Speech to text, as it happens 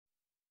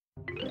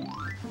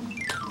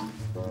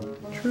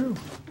True.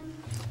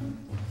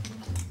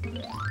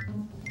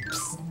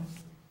 Psst.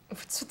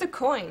 What's with the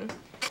coin?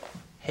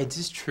 Heads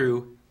is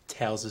true,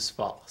 tails is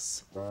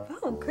false.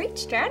 Oh, great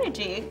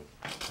strategy.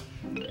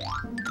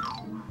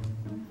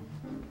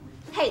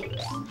 Hey,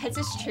 heads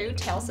is true,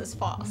 tails is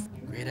false.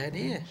 Great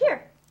idea.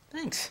 Here.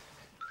 Thanks.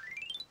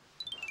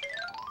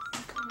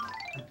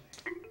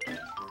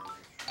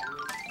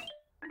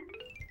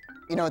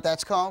 You know what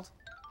that's called?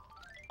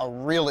 A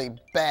really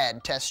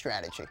bad test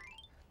strategy.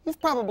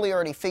 You've probably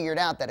already figured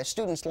out that a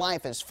student's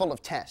life is full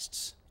of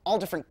tests, all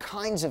different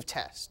kinds of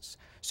tests.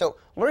 So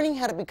learning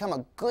how to become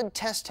a good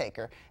test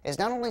taker is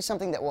not only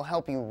something that will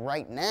help you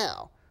right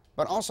now,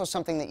 but also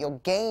something that you'll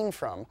gain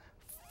from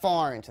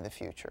far into the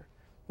future.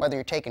 Whether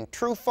you're taking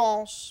true,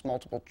 false,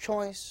 multiple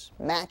choice,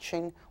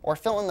 matching, or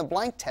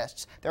fill-in-the-blank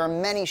tests, there are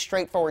many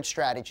straightforward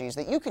strategies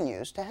that you can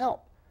use to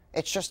help.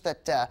 It's just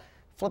that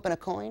flipping a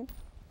coin,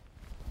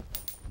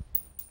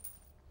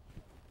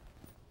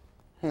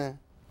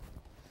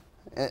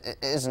 it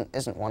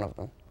isn't one of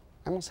them.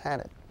 I almost had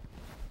it.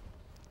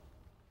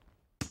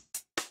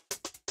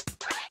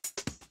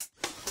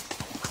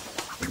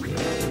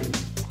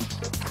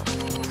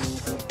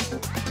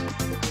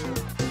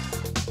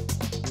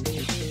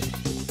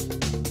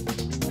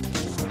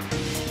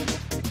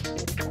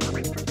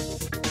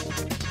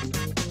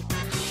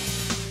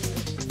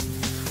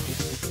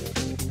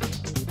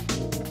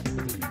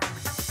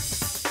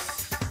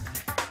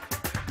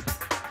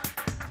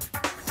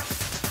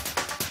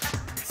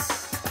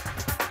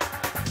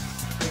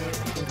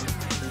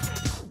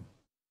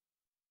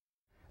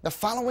 The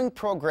following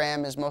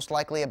program is most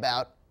likely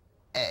about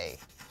A,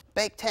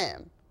 baked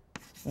ham,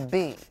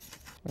 B,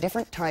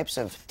 different types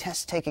of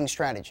test-taking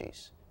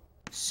strategies,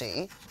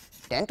 C,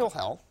 dental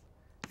health,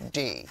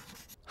 D,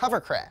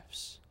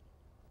 hovercrafts.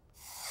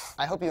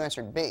 I hope you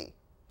answered B,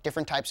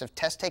 different types of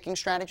test-taking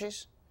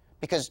strategies,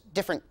 because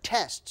different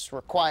tests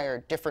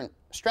require different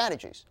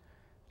strategies.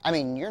 I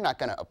mean, you're not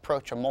going to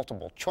approach a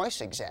multiple-choice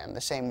exam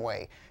the same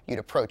way you'd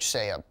approach,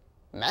 say, a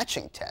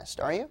matching test,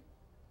 are you?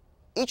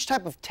 Each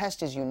type of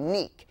test is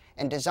unique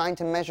and designed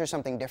to measure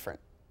something different.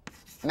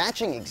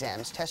 Matching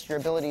exams test your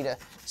ability to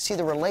see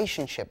the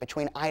relationship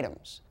between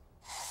items.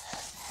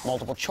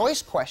 Multiple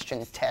choice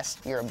questions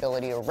test your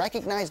ability to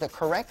recognize the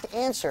correct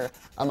answer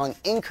among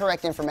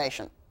incorrect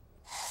information.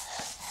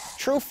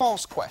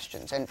 True-false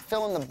questions and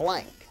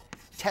fill-in-the-blank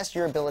test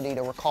your ability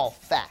to recall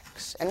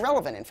facts and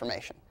relevant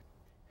information.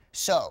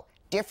 So,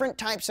 different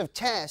types of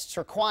tests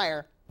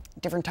require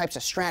different types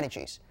of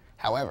strategies.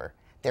 However,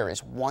 there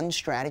is one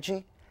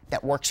strategy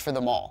that works for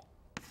them all.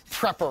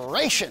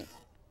 Preparation!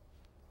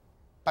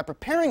 By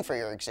preparing for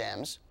your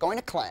exams, going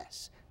to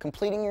class,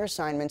 completing your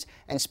assignments,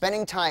 and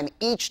spending time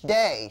each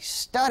day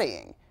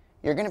studying,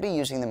 you're going to be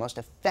using the most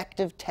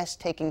effective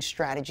test-taking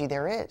strategy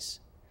there is.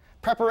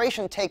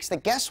 Preparation takes the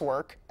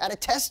guesswork out of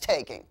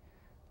test-taking.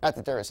 Not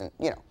that there isn't,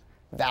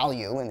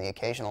 value in the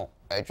occasional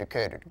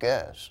educated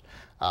guess.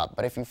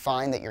 But if you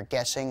find that you're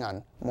guessing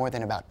on more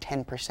than about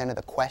 10% of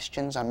the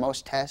questions on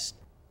most tests,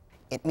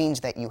 it means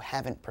that you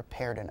haven't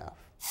prepared enough.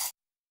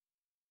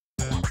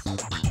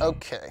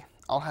 Okay,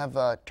 I'll have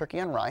turkey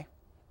on rye.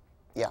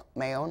 Yeah,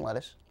 mayo and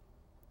lettuce.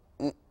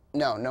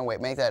 No, wait,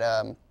 make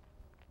that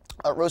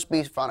roast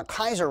beef on a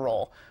Kaiser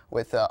roll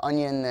with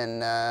onion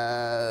and,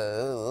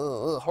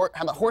 how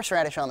about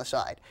horseradish on the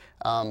side?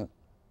 Can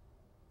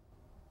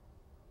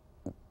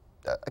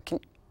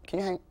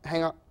you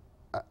hang on?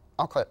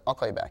 I'll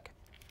call you back.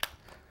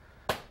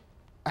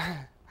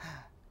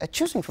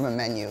 Choosing from a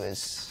menu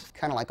is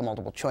kind of like a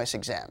multiple choice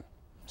exam.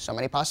 So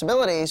many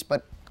possibilities,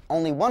 but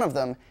only one of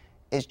them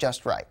is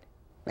just right.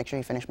 Make sure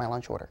you finish my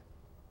lunch order.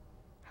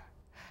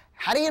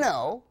 How do you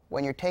know,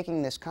 when you're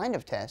taking this kind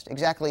of test,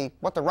 exactly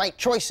what the right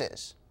choice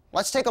is?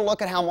 Let's take a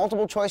look at how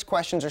multiple choice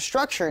questions are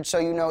structured so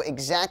you know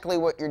exactly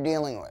what you're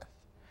dealing with.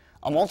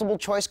 A multiple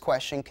choice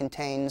question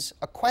contains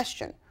a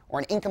question or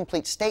an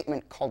incomplete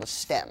statement called a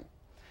stem.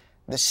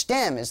 The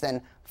stem is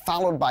then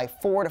followed by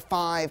 4 to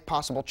 5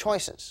 possible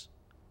choices.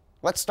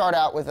 Let's start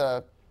out with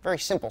a very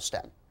simple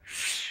stem.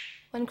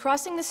 When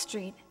crossing the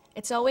street,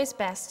 it's always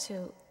best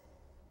to...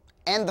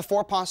 And the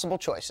 4 possible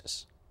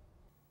choices.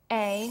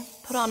 A,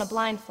 put on a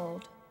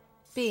blindfold.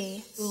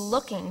 B,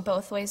 looking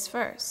both ways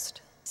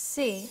first.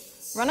 C,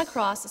 run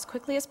across as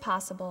quickly as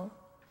possible.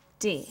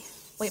 D,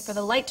 wait for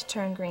the light to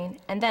turn green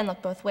and then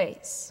look both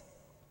ways.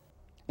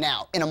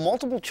 Now, in a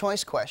multiple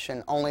choice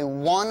question, only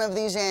one of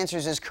these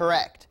answers is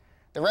correct.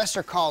 The rest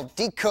are called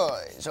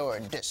decoys or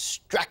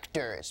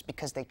distractors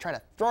because they try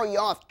to throw you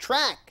off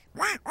track.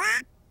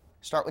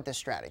 Start with this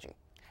strategy.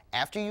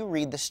 After you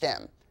read the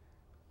stem,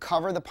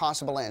 cover the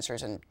possible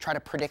answers and try to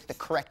predict the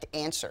correct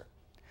answer.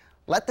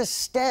 Let the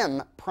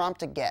stem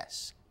prompt a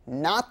guess,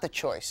 not the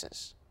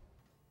choices.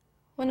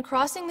 When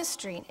crossing the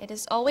street, it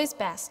is always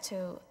best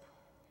to...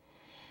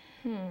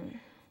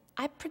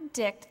 I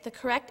predict the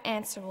correct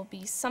answer will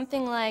be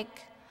something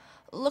like,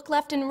 look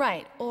left and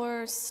right,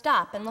 or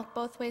stop and look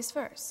both ways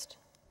first.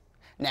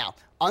 Now,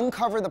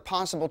 uncover the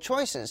possible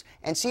choices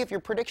and see if your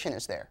prediction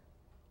is there.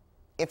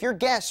 If your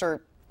guess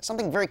or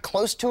something very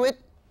close to it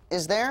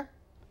is there,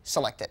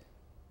 select it.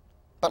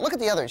 But look at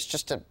the others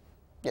just to,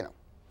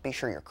 be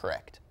sure you're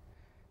correct.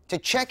 To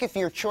check if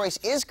your choice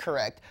is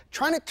correct,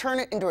 try to turn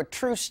it into a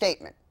true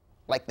statement,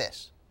 like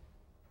this.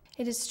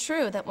 It is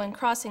true that when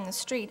crossing the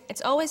street,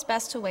 it's always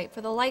best to wait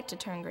for the light to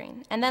turn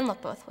green and then look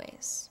both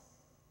ways.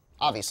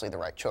 Obviously the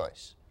right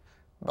choice.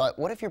 But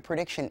what if your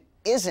prediction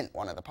isn't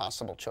one of the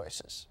possible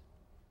choices?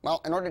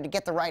 Well, in order to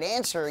get the right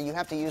answer, you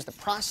have to use the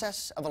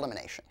process of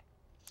elimination.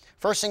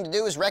 First thing to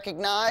do is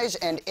recognize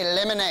and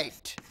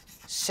eliminate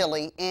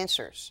silly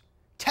answers.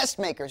 Test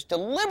makers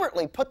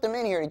deliberately put them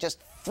in here to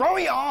just throw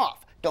you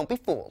off. Don't be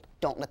fooled.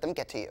 Don't let them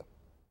get to you.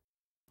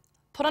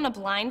 Put on a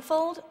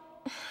blindfold?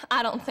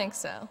 I don't think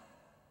so.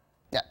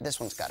 Yeah, this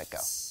one's got to go.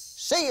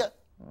 See ya.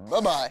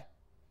 Bye-bye.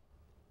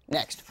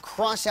 Next,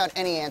 cross out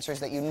any answers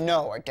that you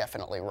know are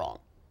definitely wrong.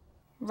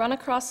 Run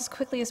across as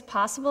quickly as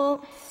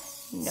possible?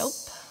 Nope.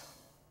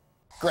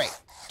 Great.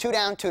 2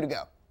 down, 2 to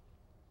go.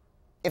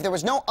 If there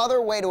was no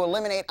other way to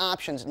eliminate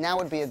options, now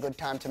would be a good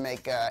time to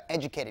make an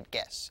educated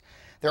guess.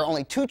 There are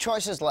only 2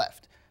 choices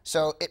left,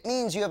 so it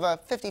means you have a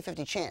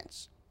 50-50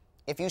 chance.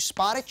 If you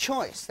spot a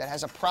choice that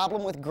has a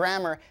problem with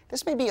grammar,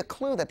 this may be a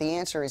clue that the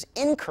answer is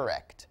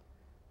incorrect.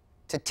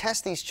 To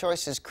test these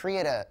choices,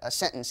 create a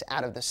sentence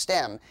out of the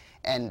stem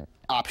and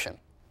option,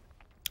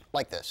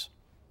 like this.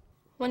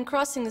 When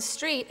crossing the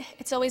street,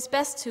 it's always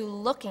best to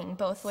looking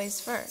both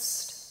ways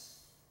first.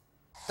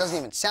 Doesn't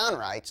even sound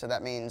right, so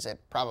that means it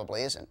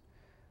probably isn't.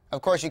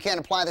 Of course, you can't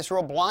apply this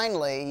rule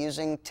blindly.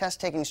 Using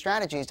test-taking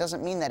strategies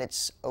doesn't mean that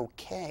it's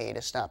okay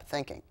to stop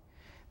thinking.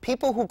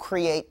 People who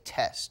create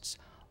tests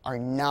are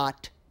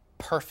not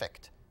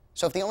perfect.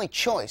 So if the only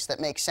choice that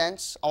makes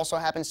sense also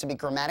happens to be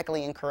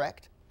grammatically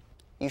incorrect,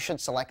 you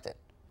should select it.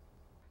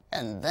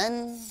 And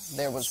then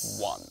there was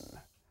one.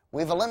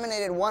 We've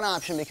eliminated one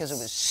option because it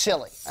was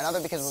silly,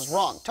 another because it was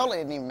wrong, totally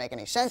didn't even make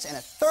any sense, and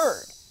a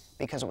third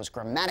because it was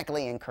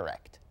grammatically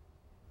incorrect.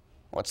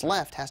 What's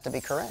left has to be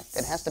correct.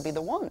 It has to be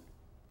the one.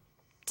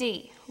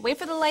 D. Wait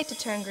for the light to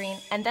turn green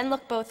and then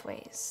look both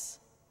ways.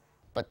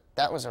 But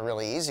that was a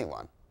really easy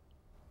one.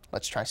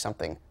 Let's try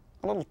something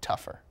a little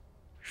tougher.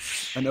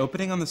 An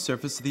opening on the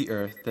surface of the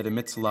Earth that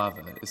emits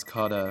lava is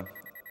called a...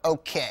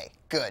 Okay,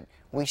 good.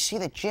 We see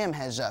that Jim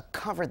has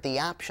covered the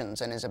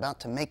options and is about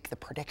to make the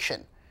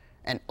prediction.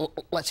 And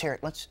let's hear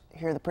it. Let's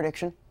hear the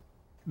prediction.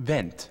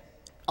 Vent.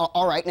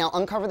 All right, now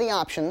uncover the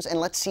options and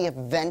let's see if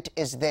vent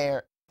is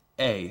there.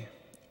 A.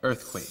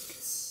 Earthquake.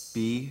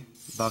 B.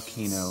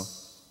 Volcano.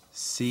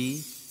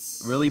 C.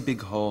 Really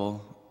big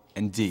hole.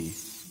 And D.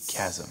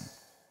 Chasm.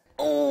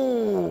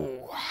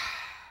 Oh!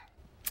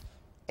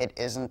 It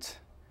isn't.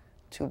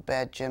 Too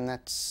bad, Jim.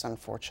 That's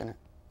unfortunate.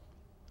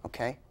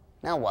 Okay,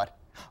 now what?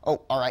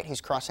 Oh, all right,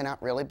 he's crossing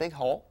out really big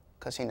hole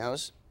because he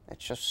knows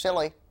it's just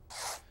silly.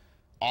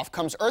 Off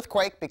comes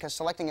earthquake because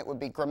selecting it would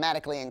be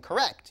grammatically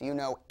incorrect. You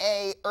know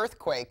a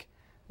earthquake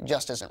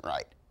just isn't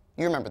right.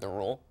 You remember the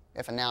rule.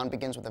 If a noun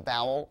begins with a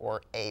vowel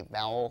or a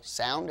vowel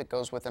sound, it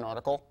goes with an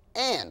article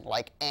an,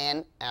 like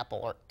an apple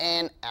or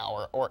an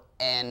hour or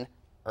an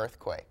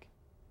earthquake.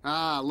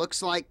 Ah,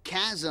 looks like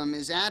chasm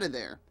is out of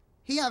there.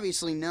 He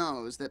obviously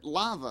knows that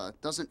lava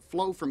doesn't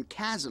flow from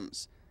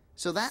chasms,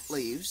 so that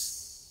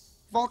leaves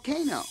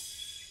volcano.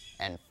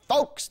 And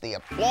folks, the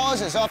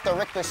applause is off the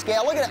Richter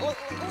scale. Look at that. Look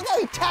how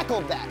he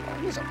tackled that.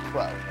 Oh, he's a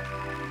pro.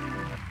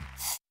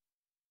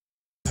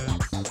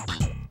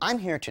 I'm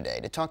here today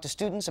to talk to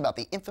students about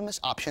the infamous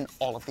option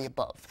all of the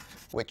above,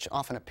 which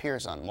often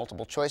appears on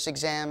multiple choice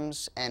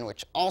exams and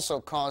which also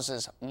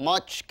causes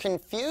much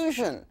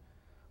confusion.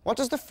 What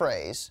does the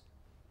phrase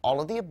all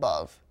of the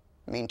above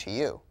mean to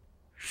you?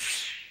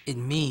 It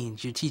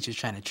means your teacher's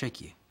trying to trick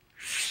you.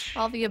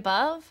 All the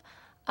above?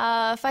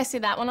 If I see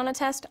that one on a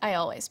test, I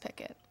always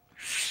pick it.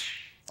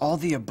 All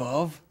the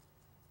above?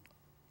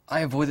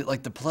 I avoid it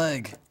like the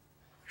plague.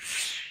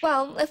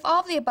 Well, if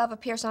all of the above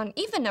appears on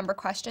even number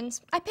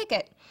questions, I pick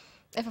it.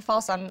 If it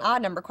falls on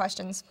odd number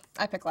questions,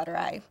 I pick letter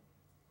A.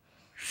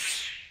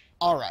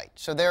 All right,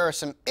 so there are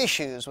some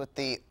issues with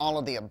the all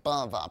of the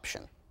above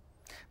option.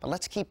 But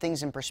let's keep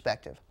things in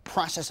perspective.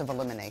 Process of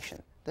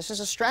elimination. This is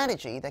a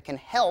strategy that can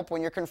help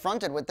when you're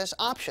confronted with this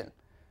option.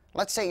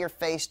 Let's say you're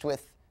faced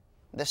with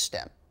this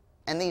stem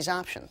and these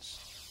options.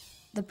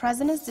 The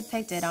presidents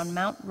depicted on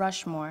Mount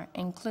Rushmore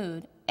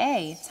include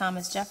A.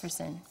 Thomas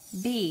Jefferson,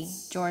 B.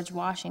 George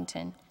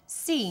Washington,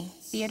 C.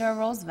 Theodore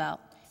Roosevelt,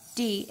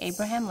 D.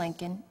 Abraham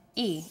Lincoln,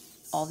 E.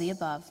 All the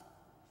above.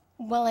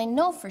 Well, I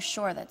know for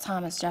sure that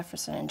Thomas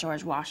Jefferson and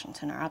George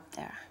Washington are up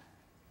there,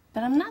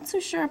 but I'm not too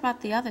sure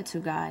about the other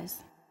 2 guys.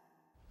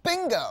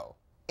 Bingo!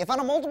 If on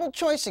a multiple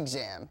choice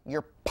exam,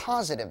 you're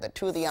positive that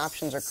 2 of the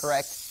options are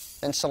correct,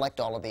 then select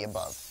all of the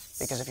above.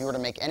 Because if you were to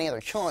make any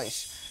other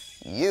choice,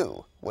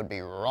 you would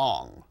be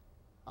wrong.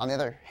 On the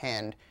other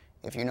hand,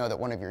 if you know that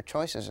one of your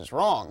choices is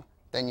wrong,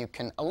 then you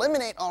can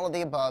eliminate all of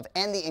the above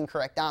and the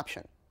incorrect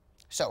option.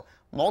 So,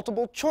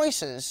 multiple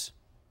choices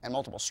and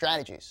multiple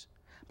strategies.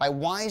 By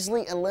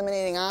wisely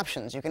eliminating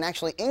options, you can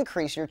actually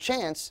increase your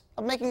chance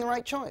of making the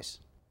right choice.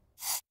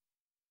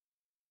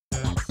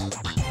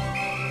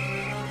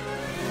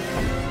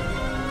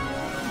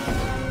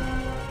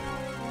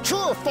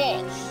 or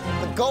false?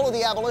 The goal of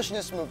the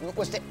abolitionist movement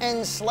was to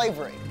end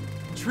slavery.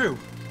 True.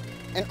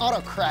 An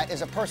autocrat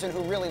is a person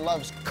who really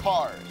loves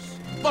cars.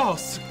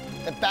 False.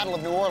 The Battle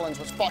of New Orleans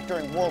was fought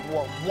during World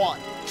War I.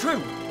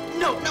 True.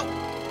 No, no.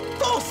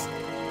 False.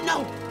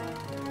 No.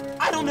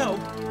 I don't know.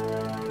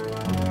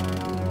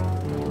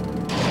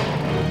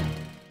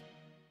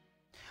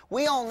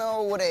 We all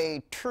know what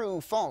a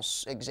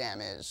true-false exam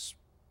is,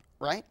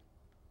 right?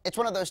 It's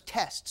one of those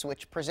tests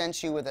which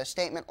presents you with a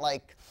statement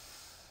like,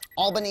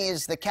 Albany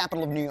is the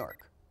capital of New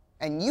York.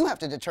 And you have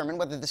to determine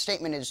whether the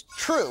statement is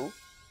true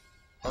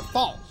or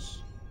false.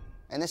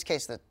 In this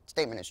case, the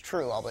statement is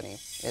true. Albany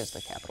is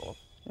the capital of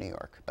New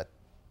York. But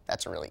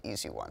that's a really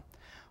easy one.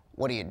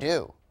 What do you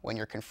do when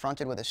you're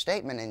confronted with a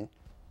statement and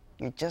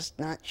you're just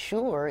not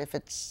sure if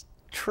it's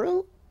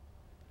true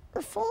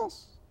or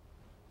false?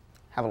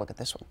 Have a look at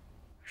this one.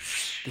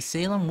 The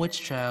Salem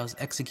witch trials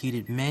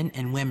executed men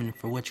and women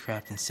for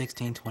witchcraft in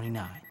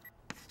 1629.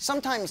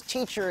 Sometimes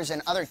teachers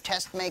and other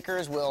test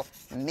makers will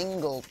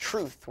mingle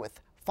truth with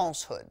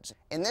falsehoods.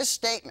 In this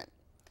statement,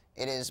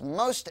 it is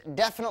most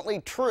definitely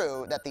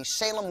true that the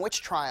Salem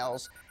witch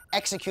trials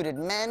executed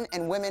men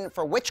and women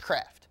for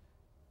witchcraft,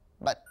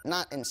 but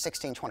not in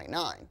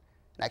 1629. It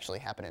actually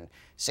happened in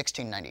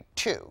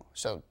 1692,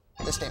 so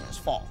this statement is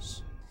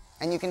false.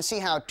 And you can see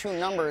how two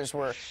numbers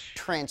were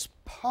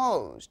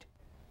transposed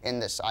in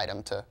this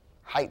item to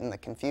heighten the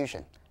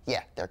confusion.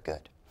 Yeah, they're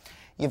good.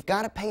 You've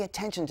got to pay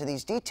attention to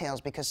these details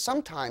because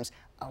sometimes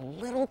a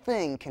little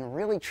thing can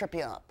really trip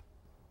you up.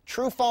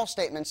 True-false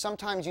statements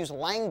sometimes use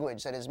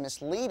language that is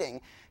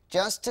misleading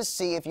just to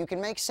see if you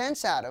can make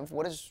sense out of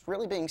what is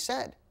really being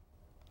said.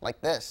 Like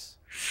this.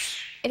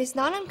 It is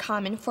not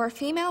uncommon for a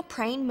female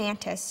praying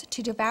mantis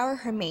to devour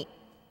her mate.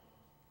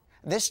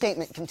 This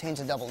statement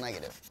contains a double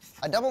negative.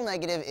 A double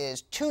negative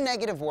is two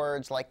negative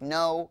words like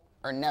no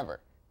or never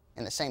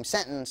in the same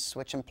sentence,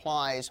 which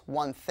implies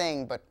one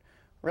thing but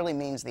really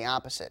means the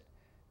opposite.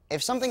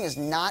 If something is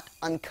not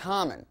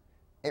uncommon,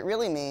 it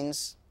really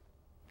means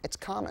it's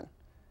common.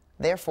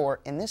 Therefore,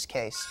 in this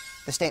case,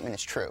 the statement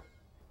is true.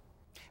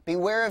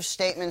 Beware of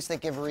statements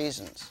that give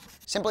reasons.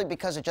 Simply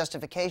because a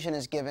justification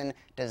is given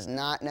does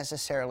not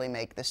necessarily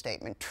make the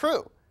statement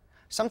true.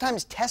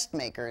 Sometimes test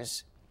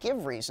makers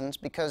give reasons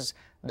because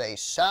they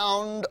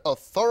sound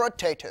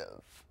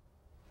authoritative.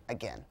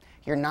 Again,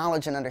 your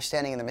knowledge and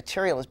understanding of the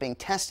material is being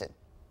tested.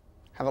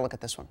 Have a look at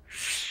this one.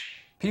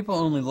 People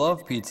only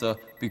love pizza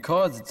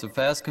because it's a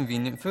fast,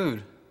 convenient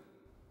food.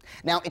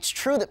 Now, it's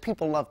true that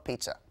people love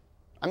pizza.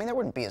 I mean, there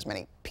wouldn't be as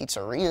many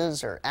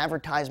pizzerias or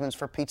advertisements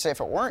for pizza if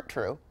it weren't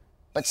true.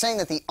 But saying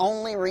that the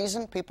only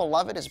reason people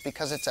love it is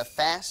because it's a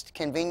fast,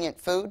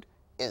 convenient food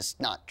is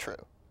not true.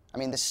 I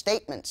mean, the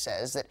statement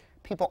says that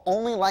people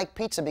only like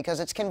pizza because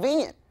it's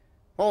convenient.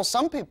 Well,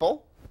 some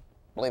people,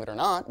 believe it or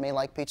not, may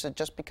like pizza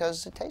just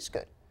because it tastes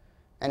good.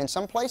 And in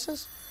some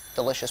places,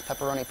 delicious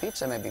pepperoni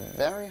pizza may be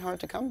very hard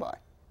to come by.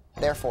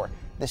 Therefore,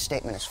 this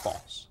statement is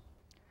false.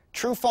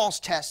 True-false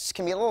tests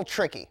can be a little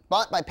tricky,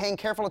 but by paying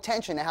careful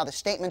attention to how the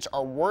statements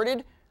are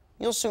worded,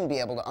 you'll soon be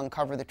able to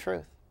uncover the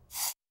truth.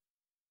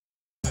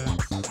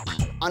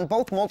 On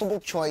both multiple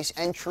choice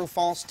and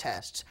true-false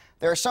tests,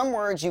 there are some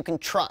words you can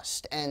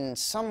trust and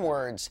some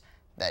words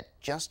that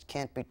just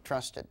can't be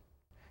trusted.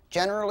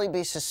 Generally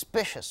be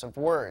suspicious of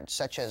words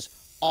such as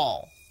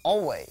all,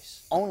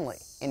 always, only,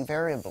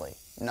 invariably,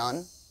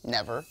 none,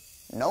 never,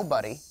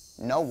 nobody,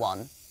 no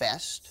one,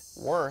 best,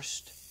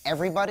 worst,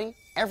 everybody,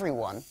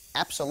 everyone,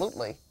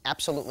 absolutely,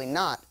 absolutely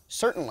not,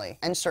 certainly,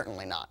 and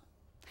certainly not.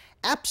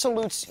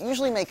 Absolutes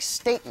usually make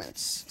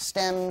statements,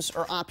 stems,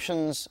 or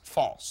options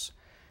false.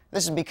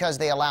 This is because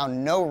they allow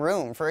no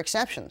room for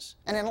exceptions.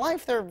 And in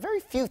life, there are very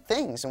few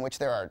things in which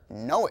there are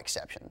no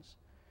exceptions.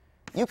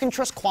 You can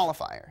trust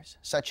qualifiers,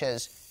 such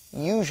as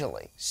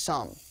usually,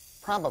 some,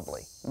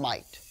 probably,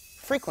 might,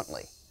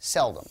 frequently,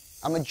 seldom,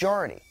 a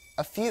majority,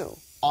 a few,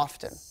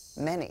 often,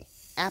 many,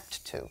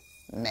 apt to,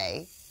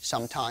 may,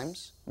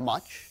 sometimes,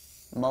 much,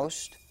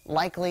 most,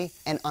 likely,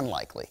 and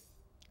unlikely.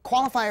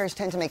 Qualifiers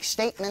tend to make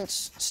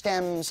statements,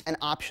 stems, and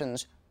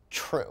options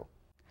true.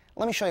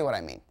 Let me show you what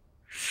I mean.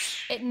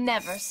 It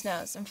never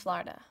snows in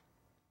Florida.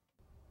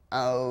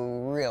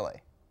 Oh,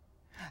 really?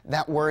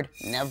 That word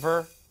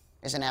never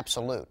is an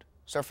absolute.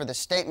 So for the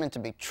statement to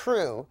be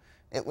true,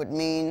 it would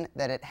mean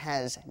that it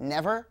has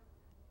never,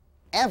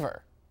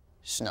 ever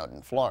snowed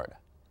in Florida.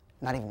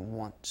 Not even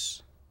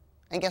once.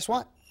 And guess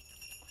what?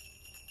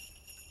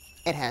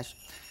 It has.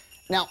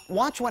 Now,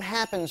 watch what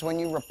happens when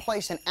you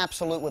replace an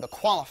absolute with a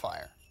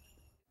qualifier.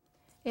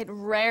 It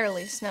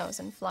rarely snows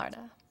in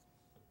Florida.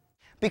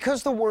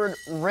 Because the word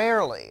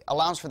rarely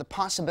allows for the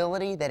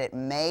possibility that it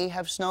may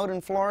have snowed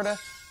in Florida,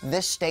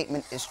 this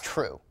statement is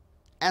true.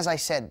 As I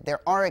said, there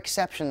are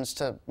exceptions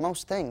to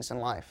most things in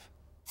life.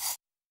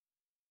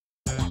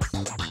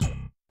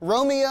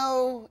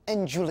 Romeo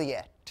and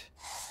Juliet,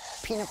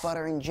 peanut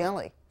butter and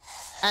jelly.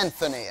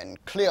 Anthony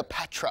and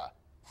Cleopatra,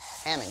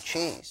 ham and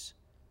cheese.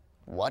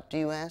 What, do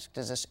you ask?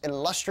 Does this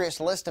illustrious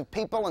list of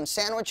people and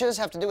sandwiches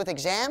have to do with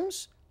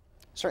exams?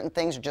 Certain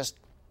things are just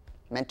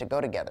meant to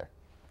go together.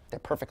 They're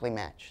perfectly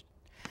matched.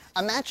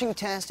 A matching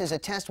test is a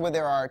test where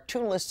there are two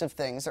lists of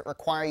things that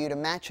require you to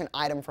match an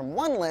item from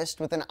one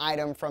list with an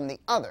item from the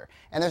other.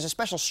 And there's a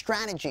special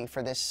strategy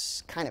for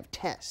this kind of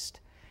test.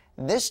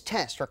 This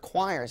test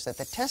requires that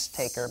the test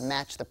taker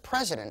match the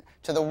president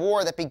to the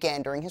war that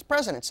began during his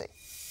presidency.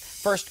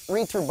 First,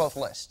 read through both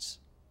lists.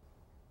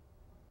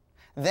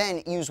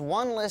 Then use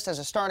one list as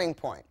a starting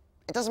point.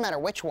 It doesn't matter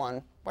which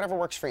one, whatever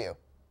works for you.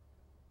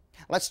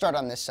 Let's start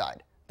on this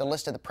side, the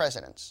list of the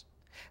presidents.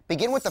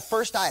 Begin with the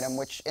first item,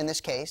 which in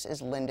this case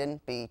is Lyndon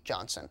B.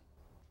 Johnson.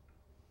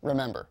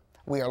 Remember,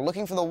 we are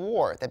looking for the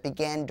war that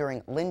began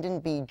during Lyndon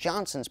B.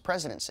 Johnson's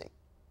presidency.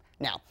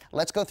 Now,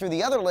 let's go through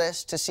the other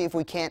list to see if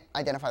we can't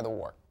identify the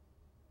war.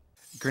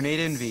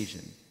 Grenada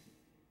invasion,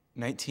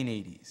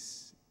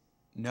 1980s.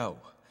 No.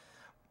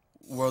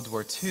 World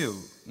War II,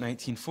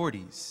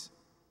 1940s.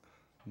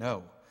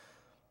 No.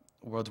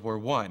 World War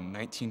I,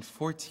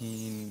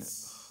 1914.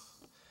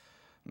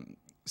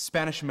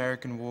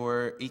 Spanish-American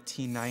War,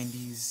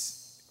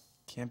 1890s.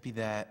 Can't be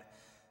that.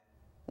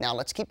 Now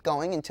let's keep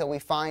going until we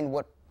find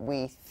what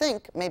we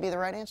think may be the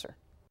right answer.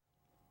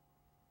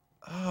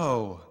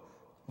 Oh,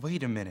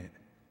 wait a minute.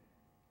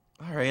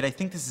 All right, I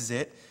think this is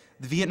it.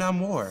 The Vietnam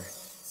War.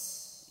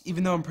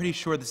 Even though I'm pretty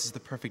sure this is the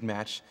perfect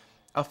match,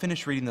 I'll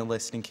finish reading the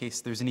list in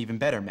case there's an even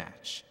better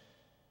match.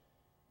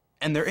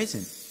 And there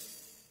isn't.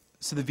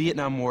 So the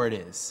Vietnam War it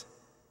is.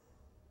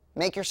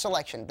 Make your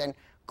selection, then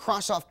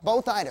cross off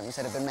both items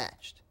that have been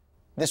matched.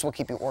 This will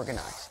keep you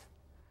organized.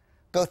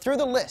 Go through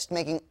the list,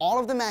 making all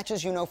of the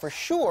matches you know for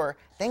sure,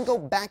 then go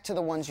back to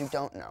the ones you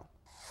don't know.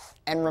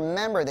 And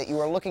remember that you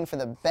are looking for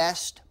the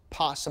best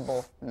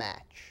possible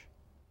match.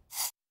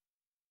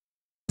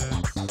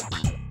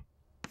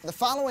 The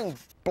following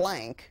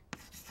blank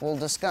will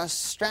discuss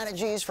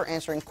strategies for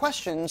answering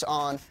questions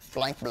on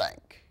blank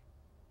blank.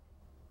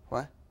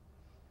 What?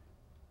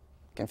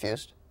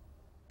 Confused?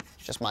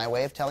 It's just my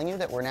way of telling you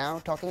that we're now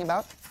talking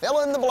about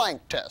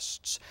fill-in-the-blank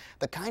tests,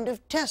 the kind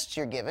of tests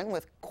you're given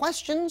with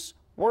questions,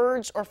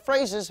 words, or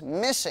phrases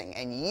missing,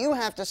 and you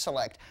have to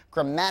select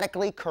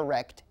grammatically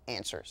correct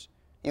answers.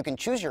 You can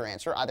choose your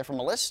answer either from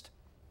a list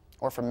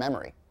or from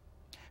memory.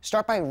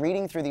 Start by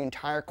reading through the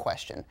entire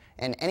question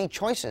and any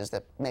choices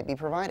that may be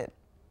provided.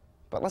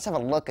 But let's have a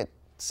look at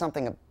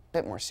something a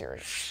bit more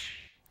serious.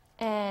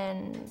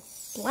 And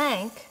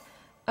blank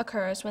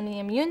occurs when the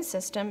immune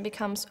system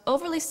becomes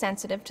overly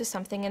sensitive to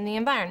something in the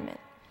environment.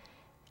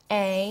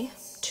 A,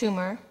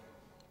 tumor.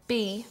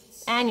 B,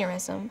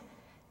 aneurysm.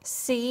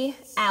 C,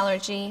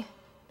 allergy.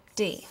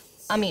 D,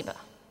 amoeba.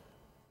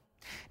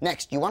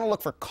 Next, you want to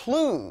look for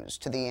clues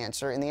to the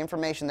answer in the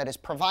information that is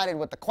provided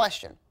with the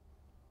question.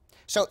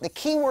 So the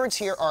key words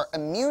here are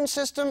immune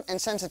system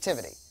and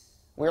sensitivity.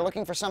 We're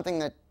looking for something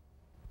that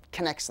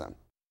connects them.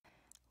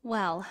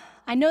 Well,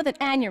 I know that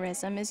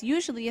aneurysm is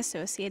usually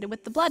associated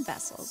with the blood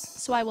vessels,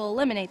 so I will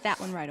eliminate that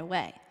one right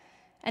away.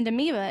 And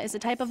amoeba is a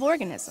type of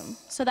organism,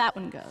 so that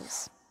one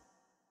goes.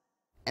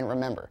 And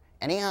remember,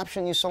 any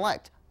option you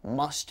select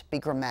must be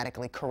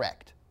grammatically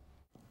correct.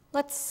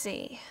 Let's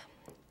see.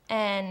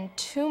 And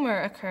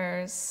tumor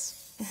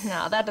occurs...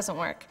 No, that doesn't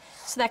work.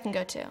 So that can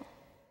go too.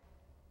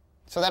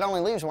 So that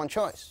only leaves one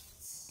choice.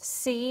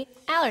 C,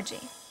 allergy.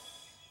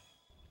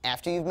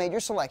 After you've made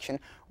your selection,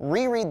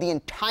 reread the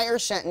entire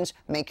sentence.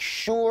 Make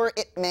sure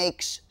it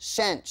makes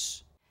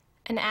sense.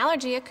 An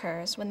allergy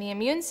occurs when the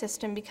immune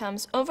system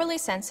becomes overly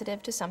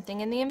sensitive to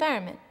something in the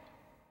environment.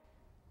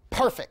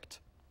 Perfect.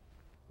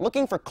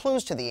 Looking for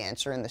clues to the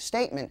answer in the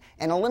statement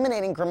and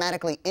eliminating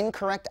grammatically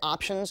incorrect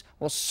options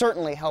will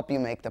certainly help you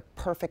make the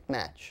perfect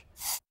match.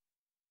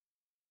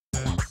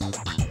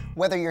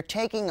 Whether you're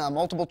taking a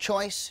multiple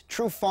choice,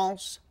 true,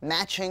 false,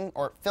 matching,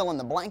 or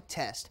fill-in-the-blank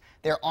test,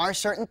 there are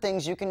certain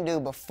things you can do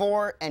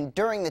before and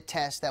during the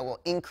test that will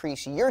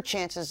increase your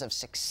chances of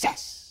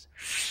success.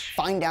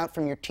 Find out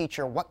from your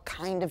teacher what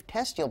kind of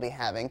test you'll be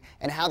having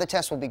and how the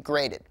test will be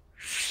graded.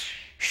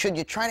 Should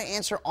you try to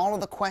answer all of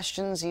the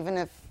questions even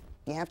if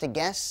you have to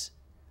guess?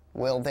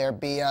 Will there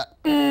be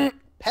a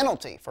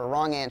penalty for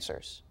wrong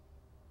answers?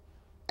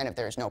 And if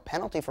there's no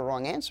penalty for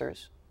wrong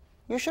answers,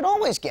 you should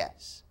always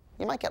guess.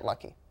 You might get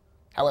lucky.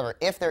 However,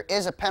 if there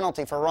is a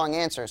penalty for wrong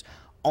answers,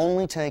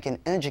 only take an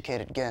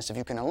educated guess if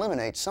you can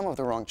eliminate some of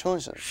the wrong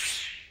choices.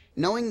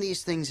 Knowing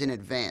these things in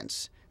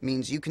advance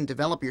means you can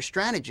develop your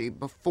strategy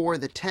before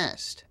the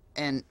test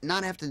and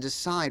not have to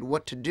decide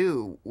what to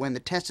do when the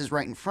test is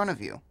right in front of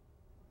you.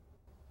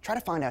 Try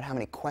to find out how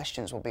many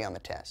questions will be on the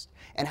test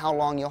and how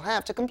long you'll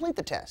have to complete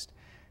the test.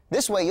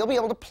 This way, you'll be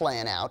able to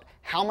plan out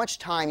how much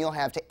time you'll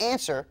have to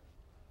answer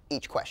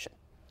each question.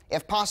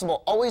 If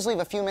possible, always leave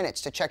a few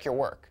minutes to check your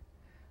work.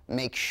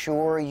 Make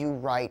sure you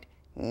write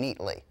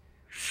neatly.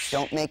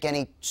 Don't make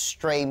any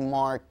stray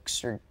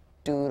marks or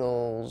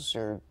doodles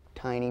or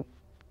tiny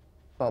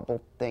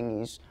bubble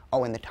thingies.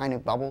 Oh, and the tiny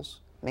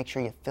bubbles, make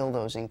sure you fill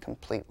those in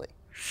completely.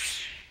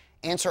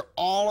 Answer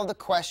all of the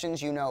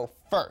questions you know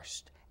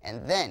first,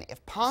 and then,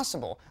 if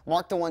possible,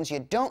 mark the ones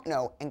you don't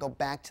know and go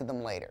back to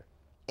them later.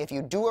 If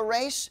you do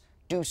erase,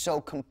 do so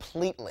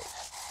completely.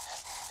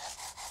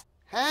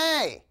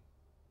 Hey!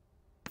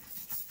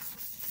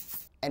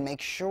 and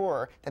make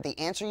sure that the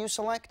answer you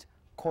select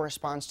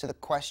corresponds to the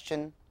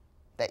question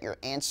that you're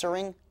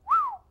answering.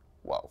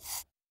 Whoa.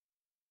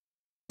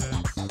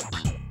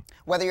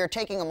 Whether you're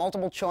taking a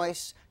multiple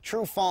choice,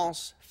 true,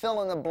 false,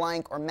 fill in the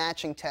blank, or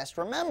matching test,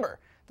 remember,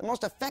 the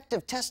most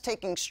effective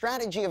test-taking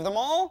strategy of them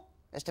all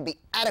is to be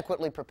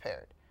adequately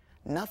prepared.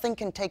 Nothing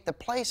can take the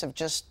place of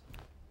just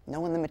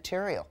knowing the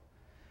material.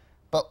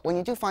 But when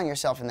you do find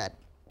yourself in that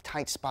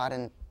tight spot,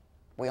 and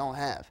we all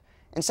have,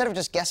 instead of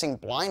just guessing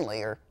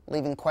blindly or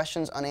leaving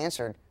questions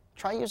unanswered,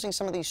 try using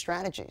some of these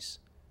strategies.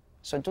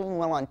 So doing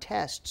well on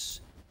tests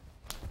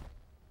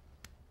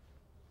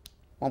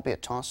won't be a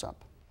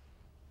toss-up.